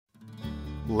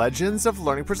Legends of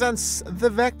Learning presents the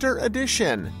Vector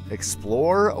Edition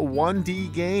Explore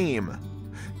 1D game.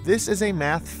 This is a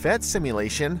math PhET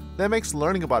simulation that makes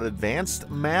learning about advanced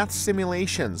math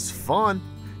simulations fun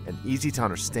and easy to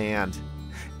understand.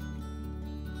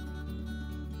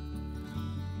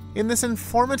 In this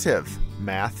informative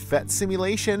math PhET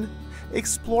simulation,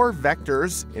 explore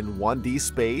vectors in 1D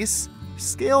space,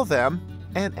 scale them,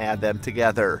 and add them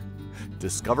together.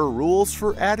 Discover rules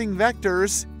for adding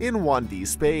vectors in 1D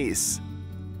space.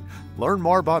 Learn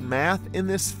more about math in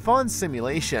this fun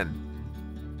simulation.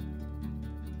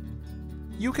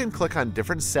 You can click on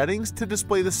different settings to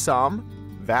display the sum,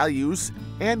 values,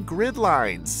 and grid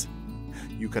lines.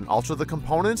 You can alter the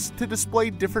components to display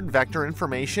different vector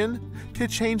information to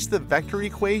change the vector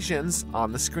equations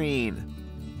on the screen.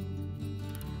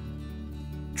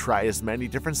 Try as many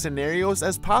different scenarios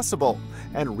as possible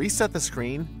and reset the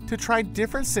screen to try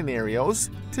different scenarios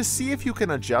to see if you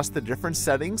can adjust the different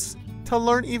settings to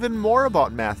learn even more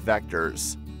about math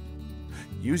vectors.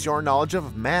 Use your knowledge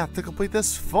of math to complete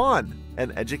this fun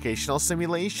and educational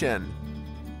simulation.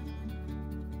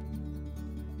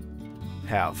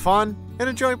 Have fun and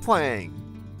enjoy playing!